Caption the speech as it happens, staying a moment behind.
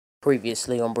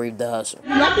Previously on Breathe the Hustle.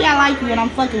 Lucky I like you and I'm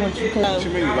fucking with you. What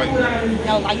you mean you like me?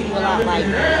 I like you a lot, like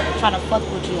trying to fuck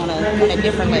with you on a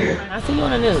different level. I see you on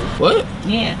the news. What?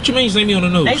 Yeah. What you mean you see me on the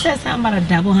news? They said something about a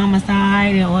double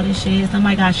homicide and all this shit.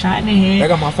 Somebody got shot in the head. They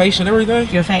got my face and everything?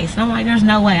 Your face. And I'm like, there's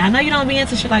no way. I know you don't be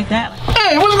into shit like that.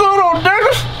 Hey, what's going on,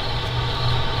 niggas?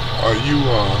 Are you,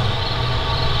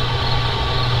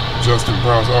 Justin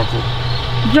Brown's uncle?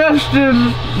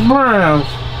 Justin Brown.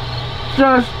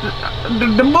 Just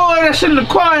the boy that's in the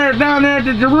choir down there at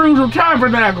the Jerusalem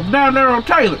Tabernacle, down there on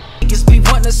Taylor. Niggas be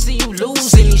wanting to see you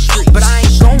lose in these streets, but I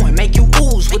ain't going, make you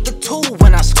ooze with the tool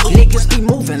when I squeeze. Niggas be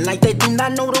moving like they do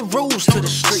not know the rules to the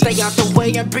streets. Stay out the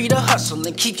way and breathe the hustle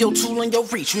and keep your tool in your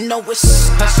reach. You know it's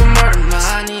hustle, murder,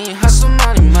 money, hustle,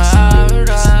 money, murder.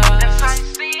 That's how you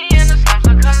see in the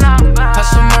slums of Columbus.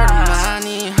 Hustle, murder,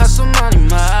 money, hustle, money,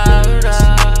 murder.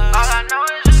 All I know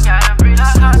is you gotta breathe the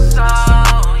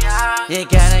hustle, yeah. You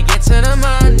gotta get to the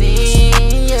money,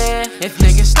 yeah. If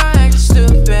niggas start acting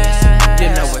stupid, you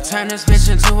know what turn this bitch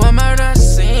into a murder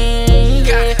scene,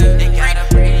 yeah. You gotta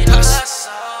breathe the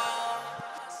hustle.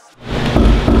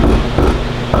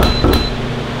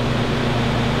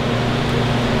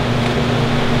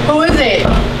 Who is it?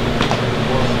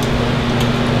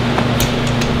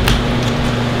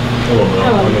 Hello,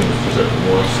 man. My name is Detective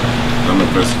Morris. I'm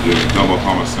investigating a double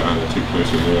homicide that took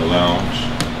place in their lounge.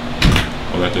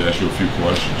 I'd like to ask you a few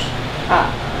questions.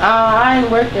 I ain't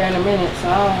worked there in a minute,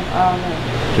 so I don't know.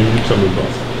 Can you tell me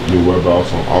about your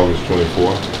whereabouts on August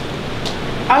 24th?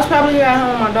 I was probably here at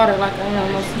home with my daughter, like I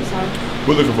am most of the time.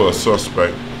 We're looking for a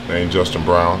suspect named Justin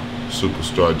Brown,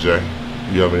 Superstar J.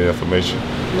 You have any information?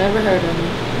 Never heard of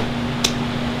him.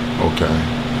 Okay.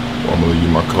 Well, I'm gonna leave you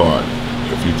my card.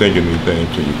 If you think of anything,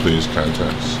 can you please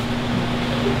contact us?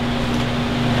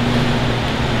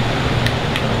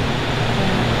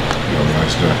 You have a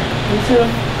nice day. You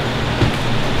too.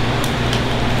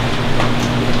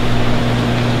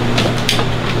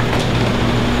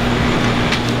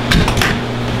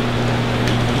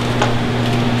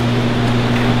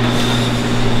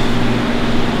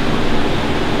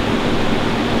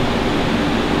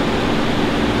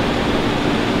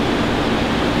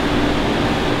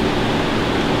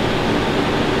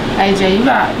 Hey Jay, you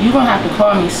gonna have to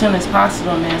call me as soon as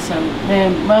possible, man. So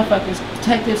man, motherfuckers,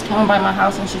 detectives come by my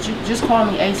house and shit. You just call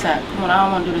me ASAP. Come on, I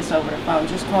don't wanna do this over the phone.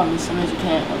 Just call me as soon as you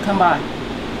can. Or come by.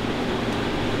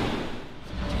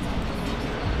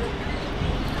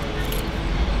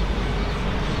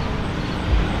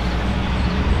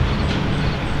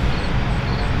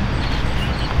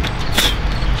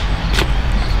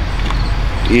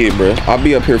 Yeah, bruh. I'll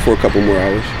be up here for a couple more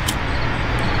hours.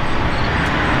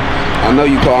 I know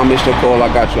you call, I missed your call,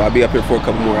 I got you. I'll be up here for a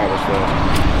couple more hours, bro.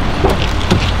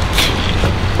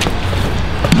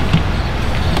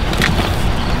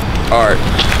 Alright.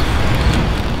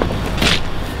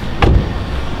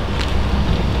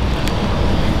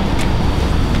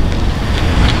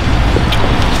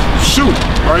 Shoot,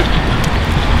 right?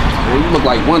 Man, you look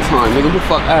like one time, nigga. Who the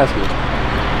fuck asking?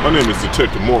 My name is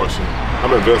Detective Morrison.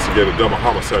 I'm investigating a double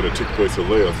homicide that took place at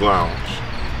Leia's Lounge.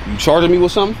 You charging me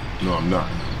with something? No, I'm not.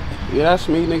 Yeah, that's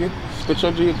me, nigga. Spit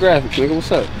your geographics, nigga.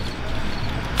 What's up?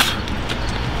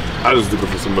 I just looking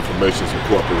for some information, some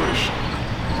cooperation.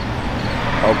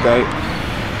 Okay.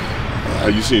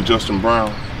 Have you seen Justin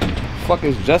Brown? Fuck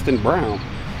is Justin Brown?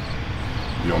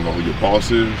 You don't know who your boss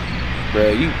is?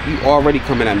 Bruh, you already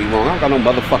coming at me wrong. I don't got no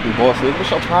motherfucking boss, nigga. What's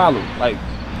your problem? Like,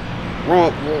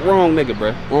 wrong nigga,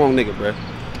 bruh. Wrong nigga, bruh.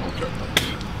 Okay.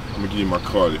 I'm gonna give you my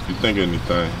card. If you think of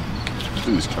anything,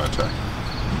 please contact me.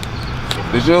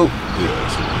 This you? Yeah,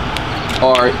 that's it.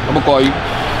 Alright, I'm gonna call you.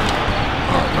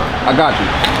 Alright, man. I got you.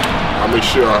 I'll make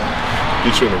sure I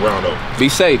get you in the roundup. Be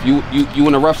safe. You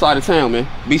in the rough side of town, man.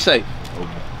 Be safe.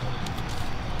 Okay.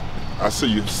 I'll see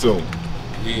you soon.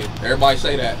 Yeah, everybody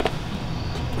say that.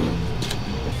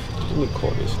 Let me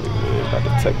call this nigga, man. Got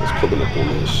detectives pulling up on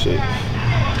this shit.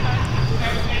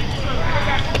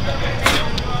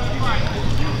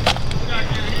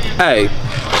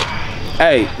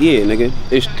 Hey, yeah, nigga.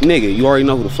 It's nigga, you already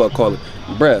know who the fuck call it.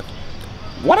 Bruh,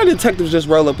 why the detectives just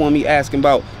roll up on me asking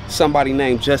about somebody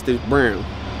named Justin Brown?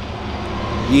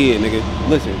 Yeah, nigga,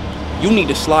 listen, you need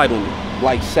to slide on me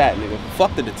like Sat, nigga.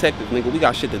 Fuck the detectives, nigga, we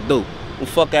got shit to do. Them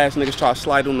fuck ass niggas try to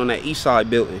slide on that east side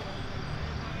building.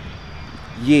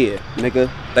 Yeah, nigga,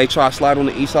 they try to slide on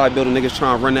the east side building, niggas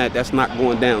trying to run that, that's not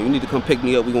going down. You need to come pick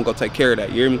me up, we gonna go take care of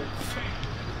that, you hear me?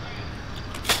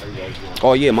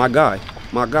 Oh yeah, my guy.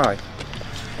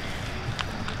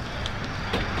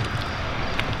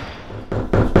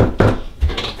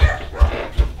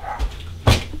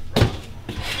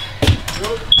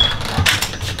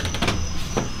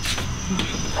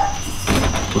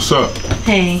 What's up?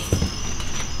 Hey.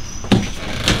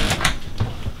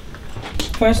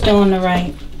 First on the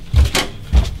right.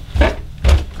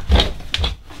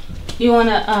 You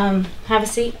wanna have a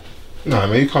seat? Nah,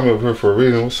 man, you called me over here for a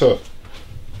reason. What's up?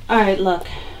 Alright, look.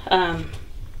 I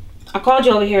called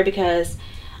you over here because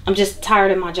I'm just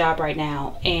tired of my job right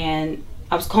now, and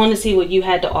I was calling to see what you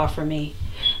had to offer me.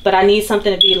 But I need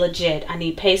something to be legit. I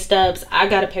need pay stubs. I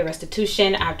gotta pay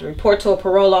restitution. I have to report to a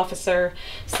parole officer.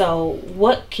 So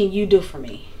what can you do for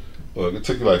me? Look, it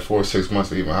took you like 4 or 6 months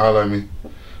to even holler at me.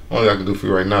 Only I can do for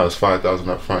you right now is $5,000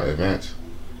 up front advance.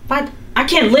 I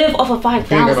can't live off of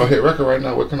 $5,000. You ain't got no hit record right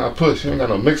now. What can I push? You ain't got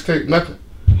no mixtape, nothing.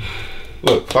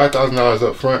 Look, $5,000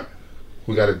 up front.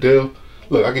 We got a deal.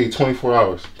 Look, I give you 24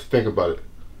 hours to think about it.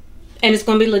 And it's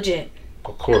gonna be legit.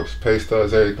 Of course, pay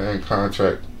stubs, everything,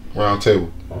 contract, round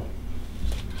table.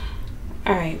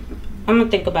 All right, I'm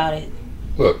gonna think about it.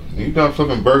 Look, you done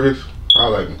flipping burgers?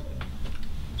 Holler at me.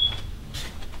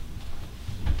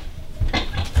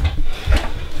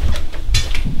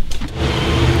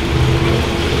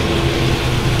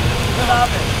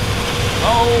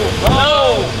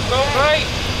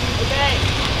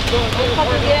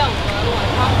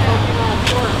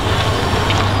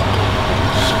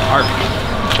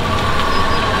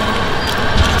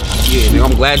 Yeah, nigga,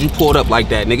 I'm glad you pulled up like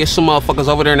that. Nigga, some motherfuckers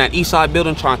over there in that east side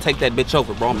building trying to take that bitch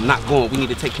over, bro. I'm not going. We need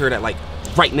to take care of that, like,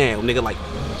 right now, nigga, like,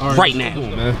 right now.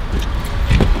 Doing, man.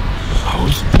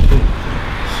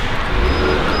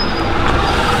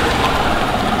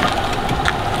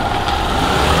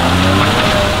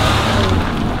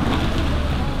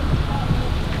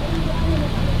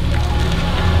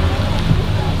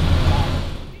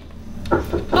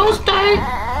 Don't start.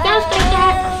 Don't start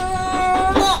that.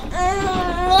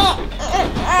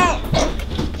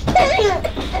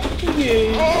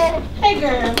 Hey,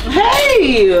 girl.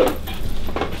 Hey!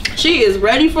 She is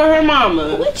ready for her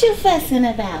mama. What you fussing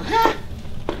about, huh?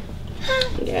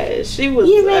 Yeah, she was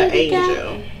You an ready to angel.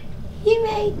 go? You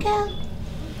ready to go?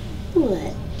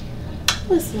 What?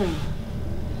 What's wrong?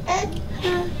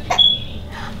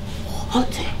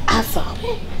 Okay, I saw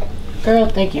it. Girl,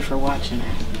 thank you for watching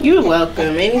her. You're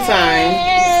welcome.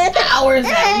 Anytime. Hours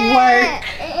at work.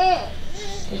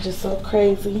 They're just so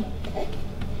crazy.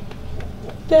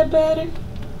 That better?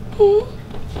 So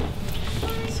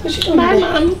what you doing Bye, today?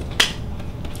 Mommy.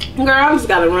 Girl, I just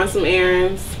gotta run some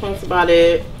errands. That's about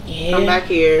it. Yeah. I'm back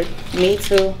here. Me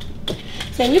too.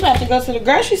 So we about to go to the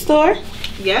grocery store.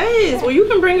 Yes. Well, you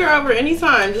can bring her over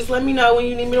anytime. Just let me know when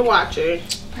you need me to watch her.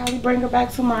 Probably bring her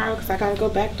back tomorrow because I gotta go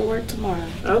back to work tomorrow.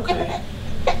 Okay.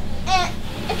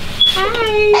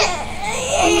 Hi.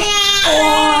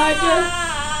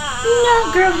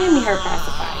 No, girl, hand me her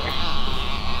pacifier.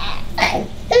 Okay.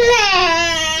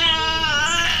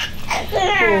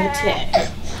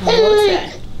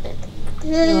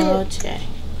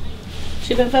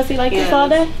 She been fussy like this all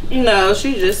day? No,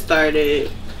 she just started.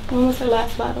 When was her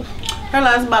last bottle? Her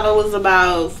last bottle was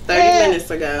about 30 minutes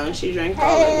ago, and she drank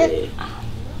all of it.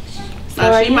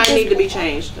 So she might need to be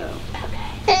changed, though.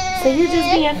 So you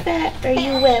just being fat or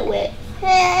you wet?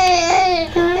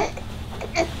 Huh?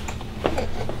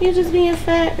 You just being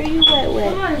fat or you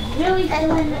wet? Really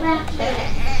doing the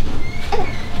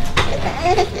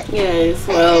Yes,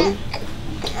 well,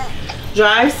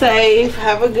 drive safe.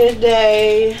 Have a good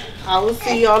day. I will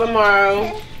see y'all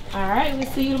tomorrow. All right,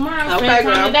 we'll see you tomorrow. Okay, Same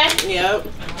girl. time today? Yep.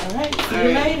 All right, see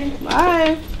you later.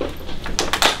 Bye.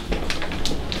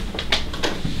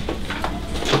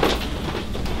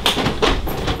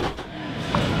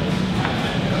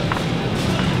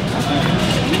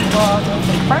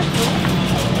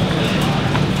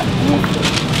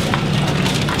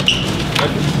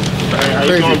 How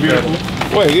you doing, beautiful?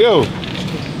 Wait, yo.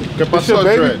 ¿Qué pasó,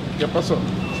 baby? ¿Qué pasó?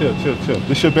 Chill.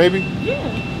 This your baby? Yeah,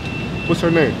 What's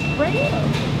her name? right here.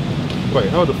 Wait,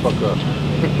 hold the fuck up.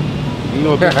 You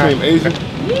know a bitch named Asian?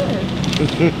 Yeah,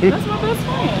 that's my best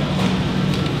friend.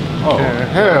 Oh,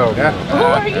 hell no. Who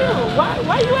are you?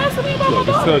 Why you asking me about my Look,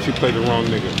 just daughter? tell she played the wrong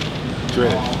nigga.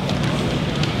 Dread.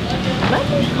 Let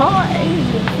me call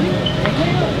Asian. What the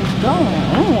hell is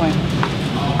going on?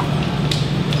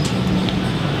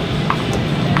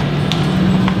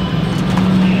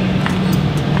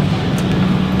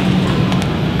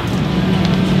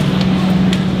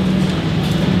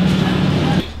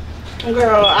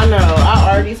 Girl, I know.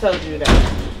 I already told you that.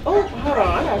 Oh, hold on.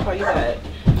 I gotta call you back.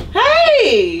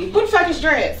 Hey! Who the fuck is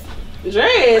Dress?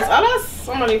 Dress? Oh, that's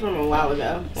somebody from a while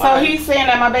ago. So he's saying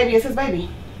that my baby is his baby?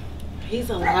 He's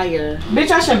a liar.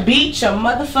 Bitch, I should beat your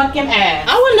motherfucking ass.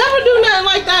 I would never do nothing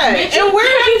like that. Bitch, and you where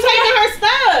are you can't taking her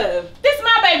stuff? This is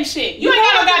my baby shit. You ain't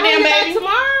got no gotta goddamn bring it back baby.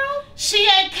 tomorrow? She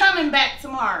ain't coming back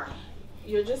tomorrow.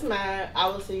 You're just mad. I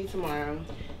will see you tomorrow.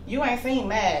 You ain't seen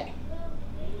mad.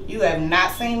 You have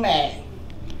not seen mad.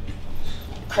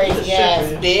 Crazy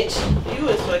ass bitch. You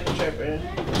was fucking tripping.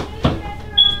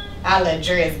 I'll let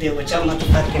Dress deal with your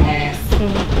motherfucking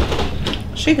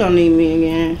ass. She gonna need me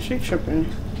again. She tripping.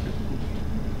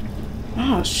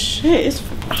 Oh shit, it's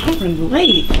fucking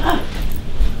late. Ah.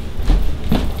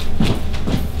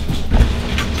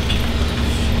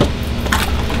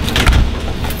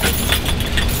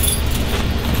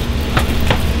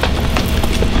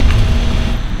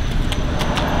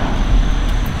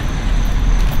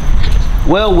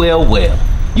 Well, well, well.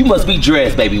 You must be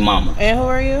Dress, baby mama. And who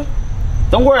are you?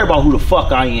 Don't worry about who the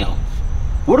fuck I am.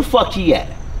 Where the fuck he at?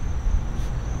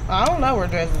 I don't know where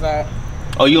Dress is at.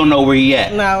 Oh, you don't know where he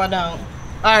at? No, I don't.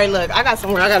 Alright, look, I got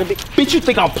somewhere I gotta be. Bitch, you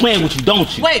think I'm playing with you,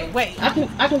 don't you? Wait, I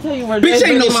can tell you where Bitch, Dress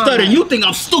ain't no baby mama. stuttering. You think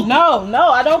I'm stupid. No,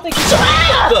 I don't think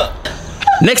Shut up.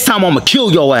 Next time I'ma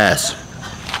kill your ass.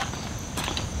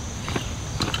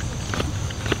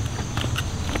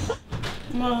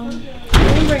 Mom,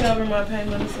 can you bring over my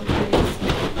payments,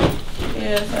 please?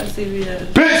 Yes, I see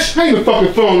that. Bitch, hang the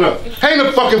fucking phone up. Hang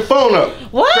the fucking phone up.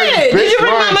 What? Crazy Did you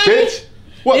bring lying my money? Bitch.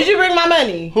 What? Did you bring my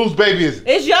money? Whose baby is it?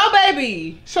 It's your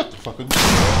baby. Shut the fuck up.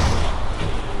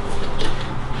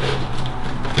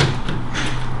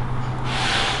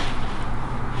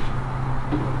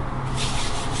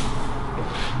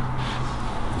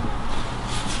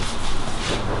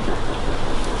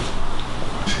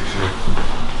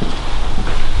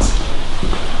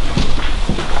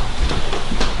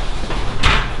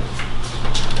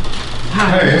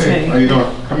 Hey, how you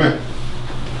doing? Come in.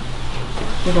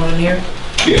 We're going in here?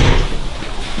 Yeah.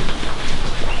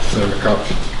 Sit on the couch.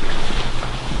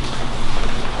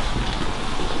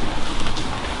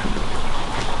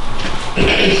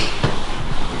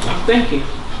 Thank you.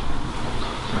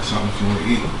 Got something if you want to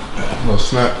eat. A little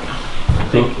snack.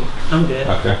 Thank you. I'm good.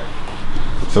 Okay.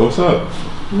 So what's up?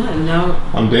 Nothing, no.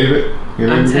 I'm David. Your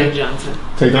name I'm again? Tay Johnson.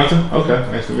 Tay Johnson?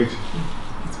 Okay, nice to meet you.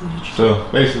 Nice to meet you. So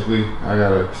basically, I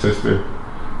got a sister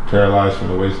paralyzed from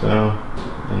the waist down,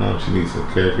 and she needs a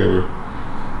caregiver.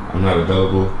 I'm not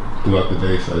available throughout the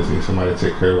day, so I just need somebody to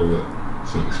take care of her with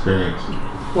some experience.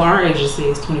 Well, our agency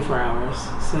is 24 hours,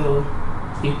 so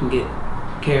you can get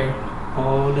care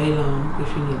all day long if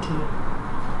you need to.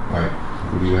 Like,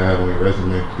 who do you have on your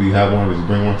resume? Do you have one? Did you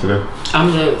bring one today?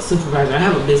 I'm the supervisor. I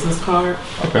have a business card,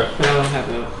 Okay. but I don't have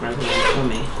a resume for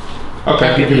me.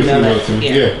 Okay, you can just email it to me.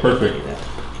 Yeah. Yeah, perfect.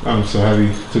 So have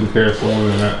you taken care of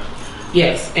someone in that?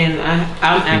 Yes, and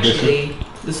I'm actually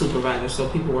the supervisor, so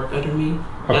people work under me.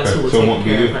 That's Okay, who will so it take won't be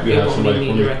care you? of her. You It have won't somebody be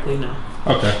for me me? directly, no.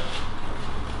 Okay,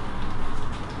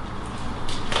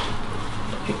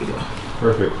 Here we go.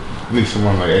 perfect. I need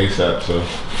someone like ASAP, so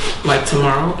Like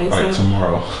tomorrow, ASAP? like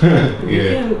tomorrow.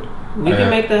 Yeah. We can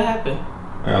make that happen.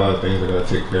 I got a lot of things I gotta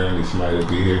take care of. I need somebody to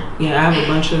be here. Yeah, I have a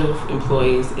bunch of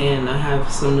employees, and I have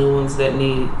some new ones that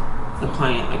need a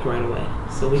client like right away.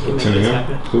 So we can make 10 this a.m.?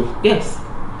 happen. Cool. Yes.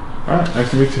 All right, nice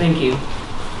to meet you. Thank you.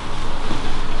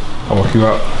 I'll walk you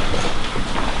out.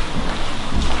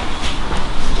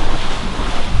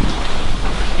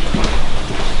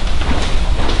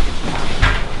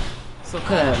 So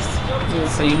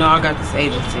so you know I got this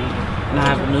agency, and I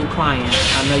have a new client.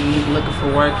 I know you looking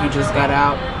for work, you just got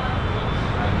out,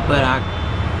 but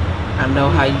I know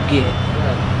how you get.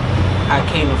 I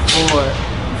can't afford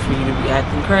for you to be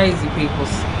acting crazy,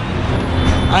 peoples.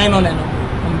 I ain't on that no more.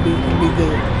 I'm gonna be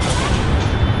good.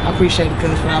 I appreciate it,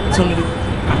 cuz, for the opportunity.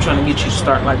 I'm trying to get you to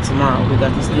start like tomorrow. We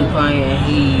got this new client, and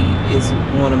he is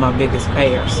one of my biggest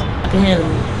payers. I can handle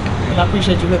it. And I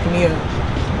appreciate you hooking me up.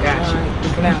 Gotcha. All right,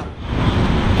 looking out.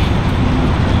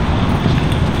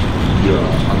 Yeah,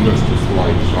 I missed the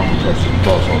flight, so I'm gonna touch some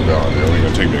bus on down there. It's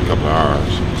gonna take me a couple of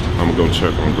hours. I'm gonna go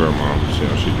check on grandma, see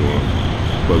how she doing.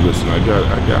 But listen, I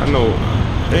know,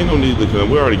 ain't no need to come.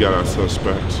 We already got our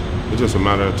suspects. It's just a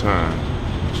matter of time.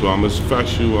 So I'm gonna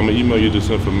fax you, I'm gonna email you this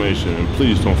information, and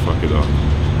please don't fuck it up.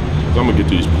 Cause I'm gonna get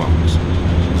these punks.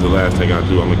 It's the last thing I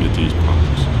do, I'm gonna get these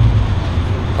punks.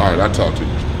 All right, I'll talk to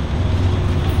you.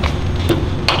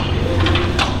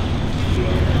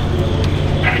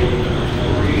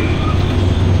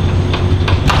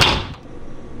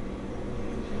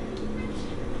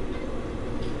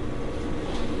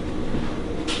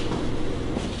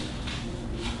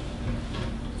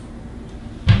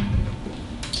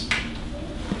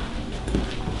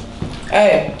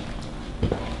 Hey.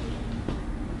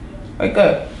 Wake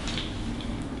up.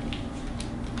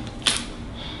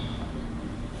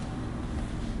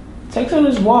 Take some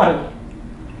of this water.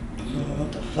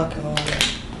 What the fucking water?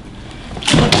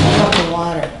 What the fucking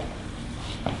water?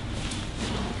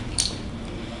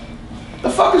 The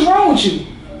fuck is wrong wrong with you?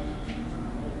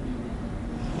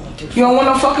 You don't want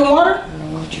no fucking water? I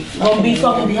don't want you fucking Gonna be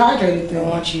fucking dehydrated then. I don't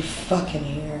want you fucking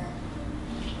here.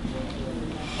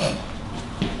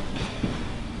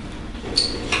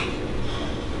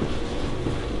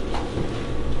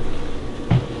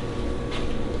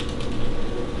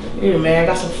 Here, man, I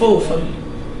got some food for you.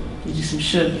 Get you some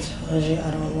sugar. I told you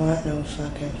I don't want no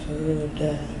fucking food.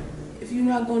 If you're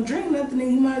not gonna drink nothing,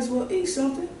 then you might as well eat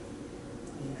something.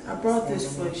 I brought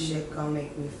this for you. Shit gonna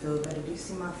make me feel better. Do you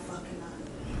see my fucking eye?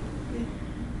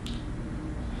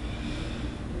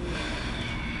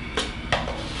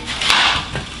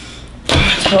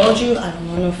 I told you I don't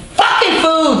want no fucking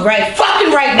food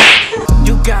right now.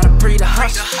 You gotta breathe a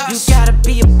hustle. You gotta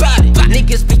be about it.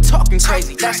 Niggas be talking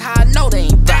crazy. That's how I know they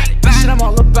ain't bout it. Shit, I'm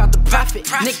all about the profit.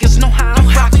 Niggas know how I'm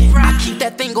rockin'. I keep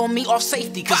that thing on me off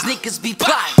safety, cause niggas be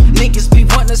plotting. Niggas be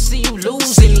wanting to see you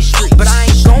lose in these streets, but I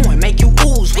ain't going, make you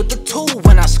ooze with the tool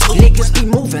when I scoop. Niggas be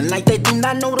moving like they do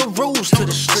not know the rules to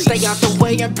the street. Stay out the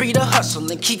way and breathe a hustle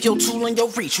and keep your tool in your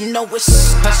reach. You know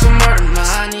it's hustle, murder,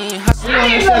 money, hustle. That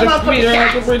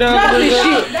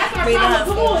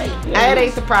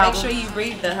ain't the problem. Make sure you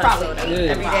breathe the hustle.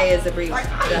 Every day is a breathe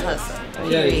the hustle.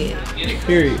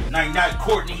 Period. Night night,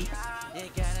 Courtney.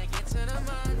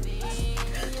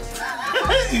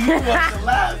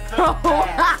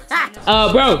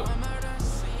 Bro.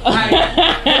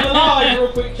 Real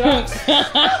quick, Chuck.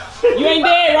 You ain't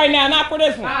dead right now, not for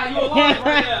this one. You alive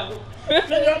right now.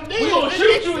 Nigga, I'm dead. We gonna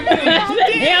shoot you again.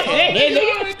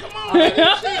 Come on,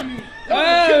 nigga.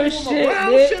 Oh shit,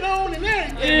 Brown shit on and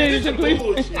everything. This some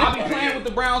bullshit. I be playing with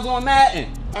the Browns on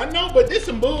Madden. I know, but this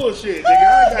some bullshit, nigga.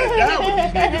 I ain't gotta die with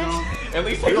these niggas on. At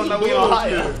least they don't know we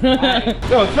Ohio.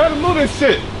 Yo, try to move this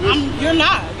shit. You're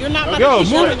not about Yo, to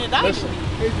be move shooting it. it out. Listen,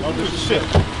 oh, this is shit.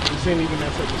 This ain't even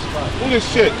that type of spot. Move this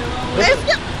shit.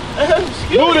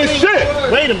 Move this shit.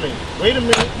 Wait a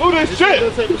minute. Move this shit.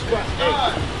 This ain't that type of spot. Hey,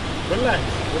 relax.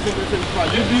 This ain't that type of spot.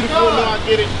 You beautiful, no, I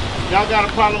get it. Y'all got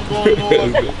a problem going on.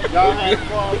 Y'all have a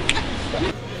problem.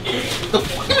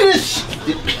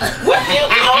 What are you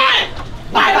doing?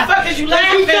 Why the fuck is you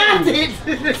laughing?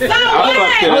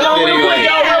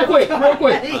 Real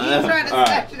quick. He's trying to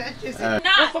snatch that shit.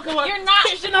 You're not.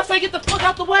 Shouldn't I say get the fuck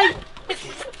out the way? Get the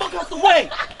fuck out the way.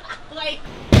 Like.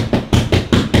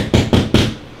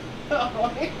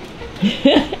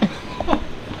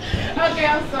 Okay,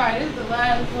 I'm sorry. This is the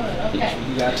last one. Okay.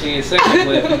 You got 10 seconds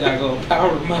left. You gotta go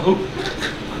power mode.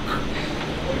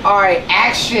 All right,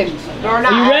 action. Or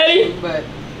not You ready? action, but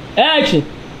Action.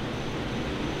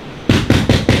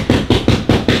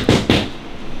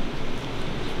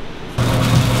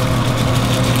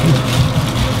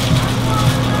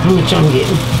 How much I'm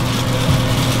getting?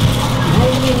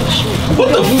 What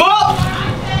the fuck?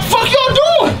 Fuck y'all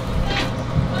doing?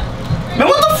 Man,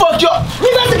 what the fuck y'all? We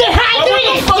about to get high. What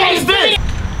the fuck is this?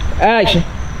 Action.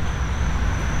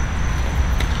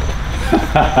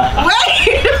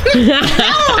 He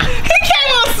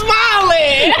came on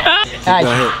smiling.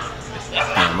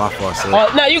 Oh, my fault, sir. Oh,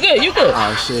 no, you good.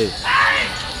 Oh, shit.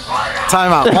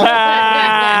 Time out.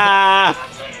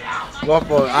 My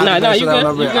fault. No, you good.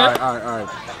 All right.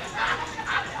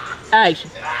 Action.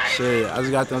 Shit, I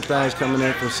just got them things coming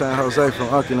in from San Jose, from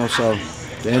Uncle, so at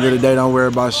the end of the day, don't worry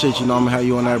about shit. You know, I'm gonna have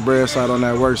you on that bread side, on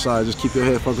that work side. Just keep your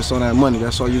head focused on that money.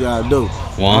 That's all you gotta do.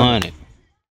 100.